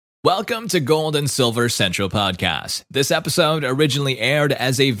Welcome to Gold and Silver Central Podcast. This episode originally aired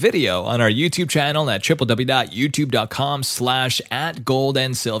as a video on our YouTube channel at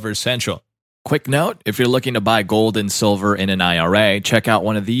www.youtube.com/@goldandsilvercentral. Quick note, if you're looking to buy gold and silver in an IRA, check out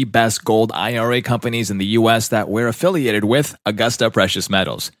one of the best gold IRA companies in the US that we're affiliated with, Augusta Precious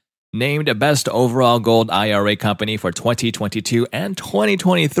Metals. Named Best Overall Gold IRA Company for 2022 and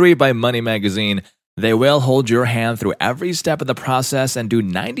 2023 by Money Magazine, they will hold your hand through every step of the process and do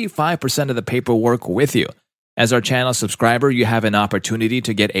 95% of the paperwork with you. As our channel subscriber, you have an opportunity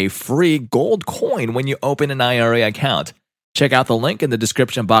to get a free gold coin when you open an IRA account. Check out the link in the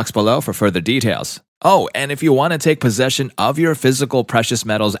description box below for further details. Oh, and if you want to take possession of your physical precious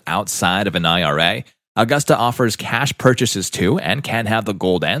metals outside of an IRA, Augusta offers cash purchases too and can have the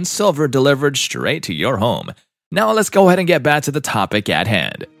gold and silver delivered straight to your home. Now let's go ahead and get back to the topic at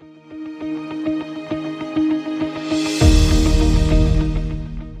hand.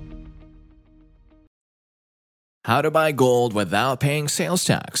 How to buy gold without paying sales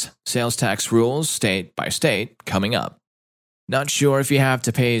tax. Sales tax rules state by state coming up. Not sure if you have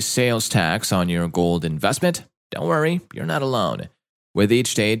to pay sales tax on your gold investment? Don't worry, you're not alone. With each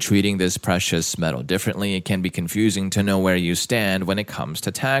state treating this precious metal differently, it can be confusing to know where you stand when it comes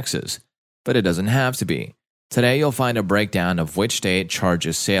to taxes. But it doesn't have to be. Today you'll find a breakdown of which state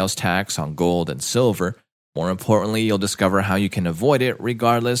charges sales tax on gold and silver. More importantly, you'll discover how you can avoid it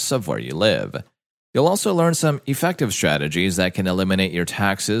regardless of where you live. You'll also learn some effective strategies that can eliminate your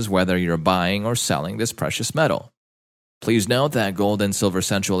taxes whether you're buying or selling this precious metal. Please note that Gold and Silver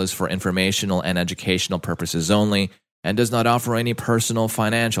Central is for informational and educational purposes only and does not offer any personal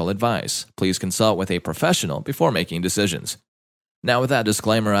financial advice. Please consult with a professional before making decisions. Now, with that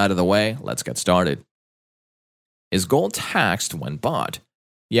disclaimer out of the way, let's get started. Is gold taxed when bought?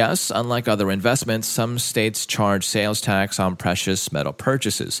 Yes, unlike other investments, some states charge sales tax on precious metal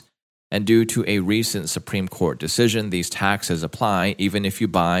purchases. And due to a recent Supreme Court decision, these taxes apply even if you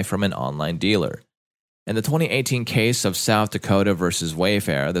buy from an online dealer. In the 2018 case of South Dakota versus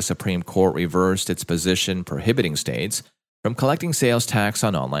Wayfair, the Supreme Court reversed its position prohibiting states from collecting sales tax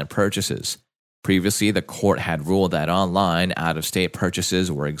on online purchases. Previously, the court had ruled that online, out-of-state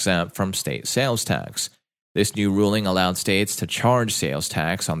purchases were exempt from state sales tax. This new ruling allowed states to charge sales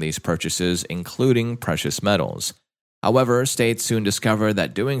tax on these purchases, including precious metals. However, states soon discovered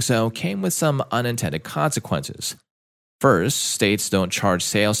that doing so came with some unintended consequences. First, states don't charge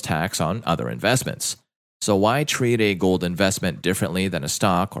sales tax on other investments. So why treat a gold investment differently than a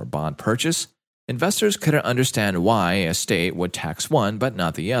stock or bond purchase? Investors couldn't understand why a state would tax one but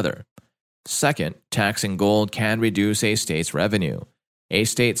not the other. Second, taxing gold can reduce a state's revenue. A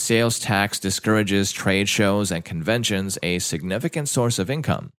state sales tax discourages trade shows and conventions, a significant source of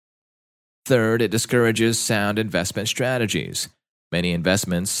income. Third, it discourages sound investment strategies. Many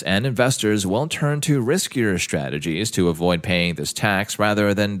investments and investors will turn to riskier strategies to avoid paying this tax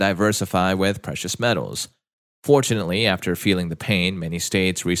rather than diversify with precious metals. Fortunately, after feeling the pain, many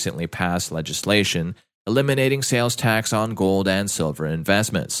states recently passed legislation eliminating sales tax on gold and silver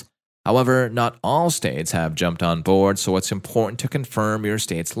investments. However, not all states have jumped on board, so it's important to confirm your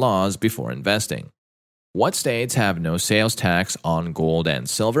state's laws before investing. What states have no sales tax on gold and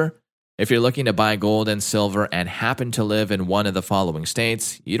silver? If you're looking to buy gold and silver and happen to live in one of the following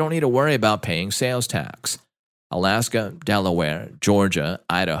states, you don't need to worry about paying sales tax: Alaska, Delaware, Georgia,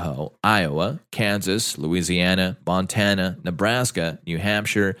 Idaho, Iowa, Kansas, Louisiana, Montana, Nebraska, New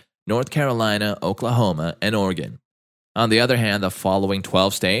Hampshire, North Carolina, Oklahoma, and Oregon. On the other hand, the following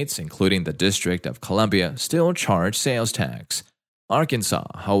 12 states, including the District of Columbia, still charge sales tax: Arkansas,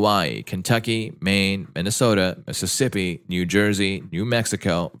 Hawaii, Kentucky, Maine, Minnesota, Mississippi, New Jersey, New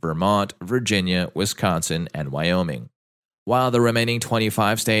Mexico, Vermont, Virginia, Wisconsin, and Wyoming. While the remaining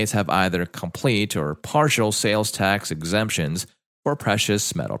 25 states have either complete or partial sales tax exemptions for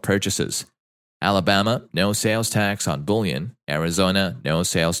precious metal purchases. Alabama, no sales tax on bullion. Arizona, no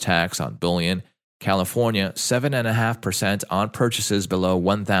sales tax on bullion. California, 7.5% on purchases below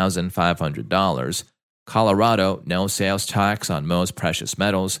 $1,500. Colorado, no sales tax on most precious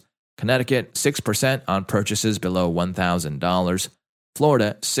metals. Connecticut, 6% on purchases below $1,000.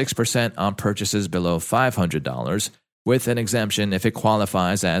 Florida, 6% on purchases below $500, with an exemption if it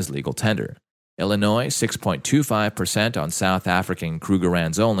qualifies as legal tender. Illinois, 6.25% on South African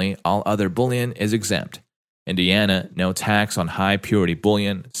Krugerrands only. All other bullion is exempt. Indiana, no tax on high-purity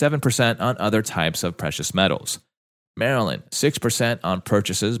bullion, 7% on other types of precious metals. Maryland, 6% on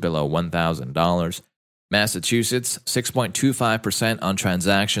purchases below $1,000. Massachusetts, 6.25% on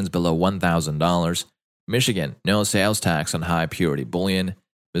transactions below $1,000. Michigan, no sales tax on high-purity bullion.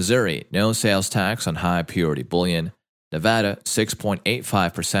 Missouri, no sales tax on high-purity bullion. Nevada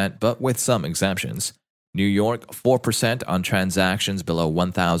 6.85%, but with some exemptions. New York 4% on transactions below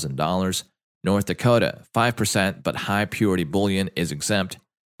 $1,000. North Dakota 5%, but high purity bullion is exempt.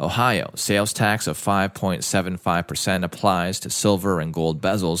 Ohio, sales tax of 5.75% applies to silver and gold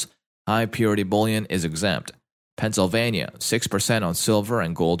bezels. High purity bullion is exempt. Pennsylvania, 6% on silver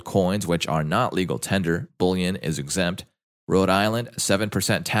and gold coins which are not legal tender. Bullion is exempt. Rhode Island,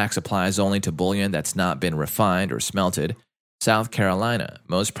 7% tax applies only to bullion that's not been refined or smelted. South Carolina,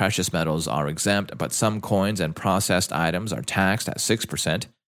 most precious metals are exempt, but some coins and processed items are taxed at 6%.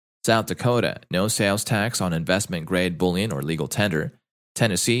 South Dakota, no sales tax on investment-grade bullion or legal tender.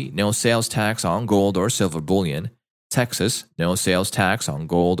 Tennessee, no sales tax on gold or silver bullion. Texas, no sales tax on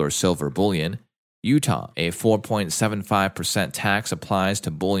gold or silver bullion. Utah, a 4.75% tax applies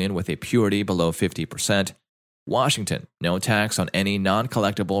to bullion with a purity below 50%. Washington, no tax on any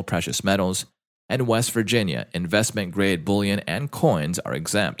non-collectible precious metals. And West Virginia, investment-grade bullion and coins are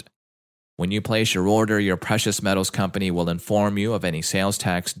exempt. When you place your order, your precious metals company will inform you of any sales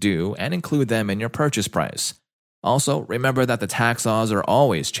tax due and include them in your purchase price. Also, remember that the tax laws are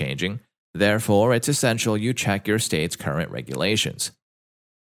always changing. Therefore, it's essential you check your state's current regulations.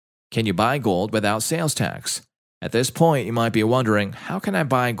 Can you buy gold without sales tax? At this point, you might be wondering, how can I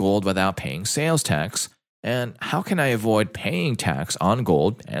buy gold without paying sales tax? And how can I avoid paying tax on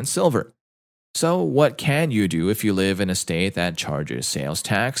gold and silver? So, what can you do if you live in a state that charges sales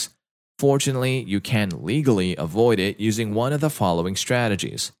tax? Fortunately, you can legally avoid it using one of the following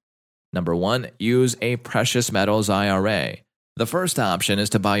strategies. Number 1, use a precious metals IRA. The first option is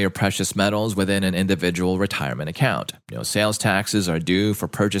to buy your precious metals within an individual retirement account. No sales taxes are due for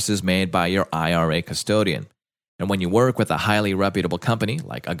purchases made by your IRA custodian. And when you work with a highly reputable company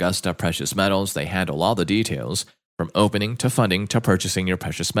like Augusta Precious Metals, they handle all the details, from opening to funding to purchasing your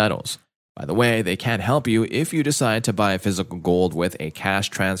precious metals. By the way, they can help you if you decide to buy physical gold with a cash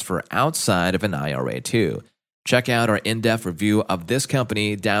transfer outside of an IRA too. Check out our in-depth review of this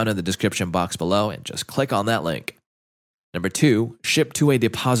company down in the description box below and just click on that link. Number 2, ship to a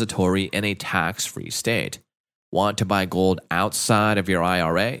depository in a tax-free state. Want to buy gold outside of your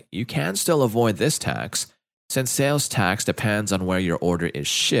IRA? You can still avoid this tax. Since sales tax depends on where your order is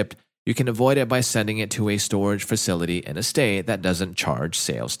shipped, you can avoid it by sending it to a storage facility in a state that doesn't charge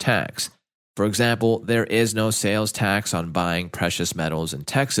sales tax. For example, there is no sales tax on buying precious metals in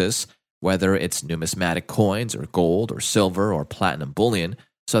Texas, whether it's numismatic coins or gold or silver or platinum bullion,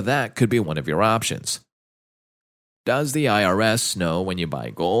 so that could be one of your options. Does the IRS know when you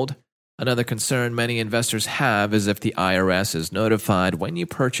buy gold? Another concern many investors have is if the IRS is notified when you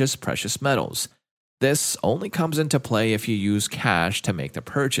purchase precious metals. This only comes into play if you use cash to make the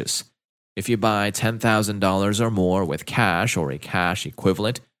purchase. If you buy $10,000 or more with cash or a cash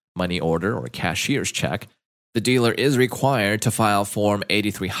equivalent, money order, or cashier's check, the dealer is required to file Form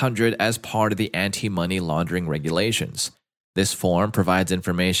 8300 as part of the anti-money laundering regulations. This form provides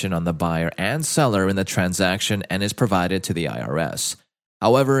information on the buyer and seller in the transaction and is provided to the IRS.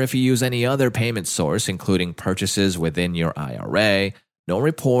 However, if you use any other payment source, including purchases within your IRA, no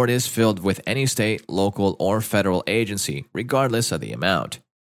report is filled with any state, local, or federal agency, regardless of the amount.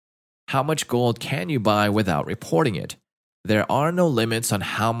 How much gold can you buy without reporting it? There are no limits on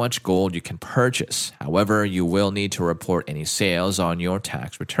how much gold you can purchase. However, you will need to report any sales on your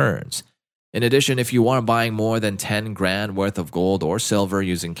tax returns. In addition, if you are buying more than 10 grand worth of gold or silver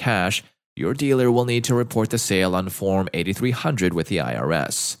using cash, your dealer will need to report the sale on Form 8300 with the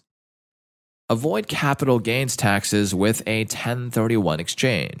IRS. Avoid capital gains taxes with a 1031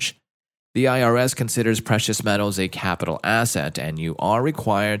 exchange. The IRS considers precious metals a capital asset, and you are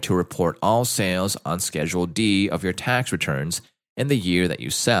required to report all sales on Schedule D of your tax returns in the year that you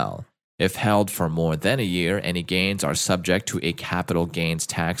sell. If held for more than a year, any gains are subject to a capital gains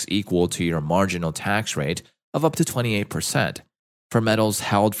tax equal to your marginal tax rate of up to 28%. For metals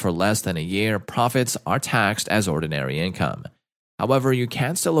held for less than a year, profits are taxed as ordinary income. However, you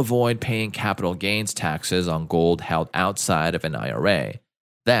can still avoid paying capital gains taxes on gold held outside of an IRA.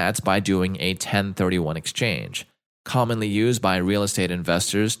 That's by doing a 1031 exchange. Commonly used by real estate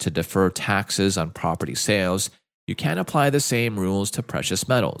investors to defer taxes on property sales, you can apply the same rules to precious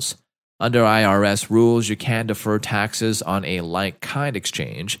metals. Under IRS rules, you can defer taxes on a like-kind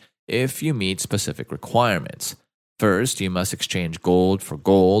exchange if you meet specific requirements. First, you must exchange gold for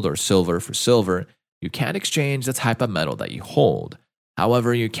gold or silver for silver. You can't exchange the type of metal that you hold.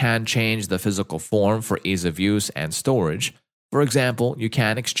 However, you can change the physical form for ease of use and storage. For example, you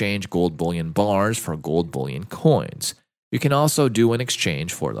can exchange gold bullion bars for gold bullion coins. You can also do an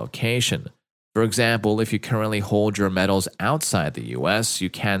exchange for location. For example, if you currently hold your metals outside the US, you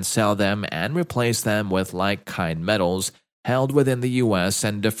can sell them and replace them with like-kind metals held within the US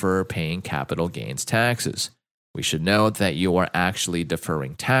and defer paying capital gains taxes. We should note that you are actually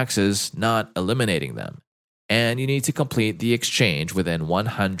deferring taxes, not eliminating them. And you need to complete the exchange within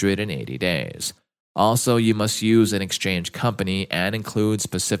 180 days. Also, you must use an exchange company and include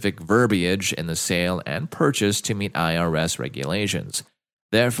specific verbiage in the sale and purchase to meet IRS regulations.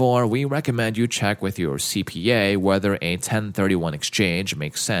 Therefore, we recommend you check with your CPA whether a 1031 exchange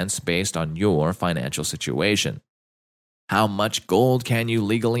makes sense based on your financial situation. How much gold can you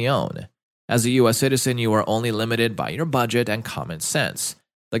legally own? As a U.S. citizen, you are only limited by your budget and common sense.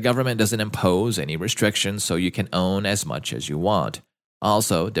 The government doesn't impose any restrictions, so you can own as much as you want.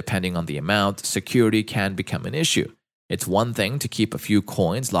 Also, depending on the amount, security can become an issue. It's one thing to keep a few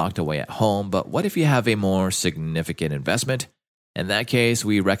coins locked away at home, but what if you have a more significant investment? In that case,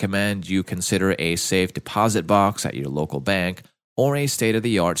 we recommend you consider a safe deposit box at your local bank or a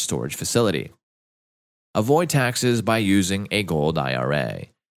state-of-the-art storage facility. Avoid taxes by using a gold IRA.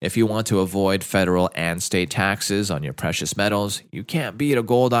 If you want to avoid federal and state taxes on your precious metals, you can't beat a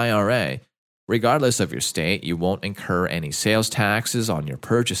gold IRA. Regardless of your state, you won't incur any sales taxes on your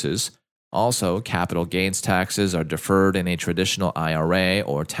purchases. Also, capital gains taxes are deferred in a traditional IRA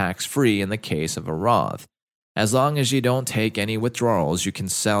or tax-free in the case of a Roth. As long as you don't take any withdrawals, you can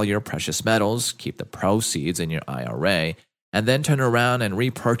sell your precious metals, keep the proceeds in your IRA, and then turn around and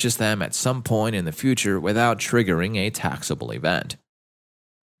repurchase them at some point in the future without triggering a taxable event.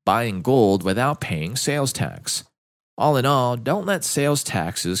 Buying gold without paying sales tax. All in all, don't let sales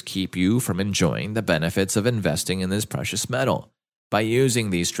taxes keep you from enjoying the benefits of investing in this precious metal. By using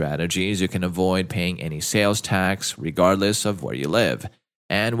these strategies, you can avoid paying any sales tax regardless of where you live.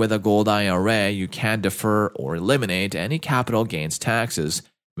 And with a gold IRA, you can defer or eliminate any capital gains taxes,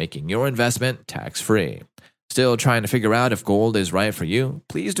 making your investment tax-free. Still trying to figure out if gold is right for you?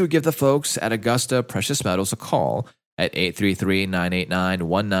 Please do give the folks at Augusta Precious Metals a call at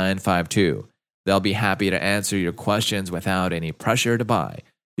 833-989-1952. They'll be happy to answer your questions without any pressure to buy.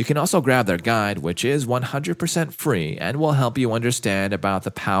 You can also grab their guide, which is 100% free and will help you understand about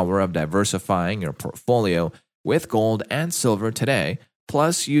the power of diversifying your portfolio with gold and silver today.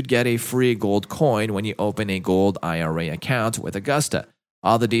 Plus, you'd get a free gold coin when you open a gold IRA account with Augusta.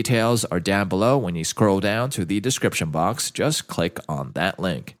 All the details are down below when you scroll down to the description box. Just click on that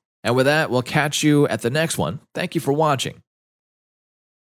link. And with that, we'll catch you at the next one. Thank you for watching.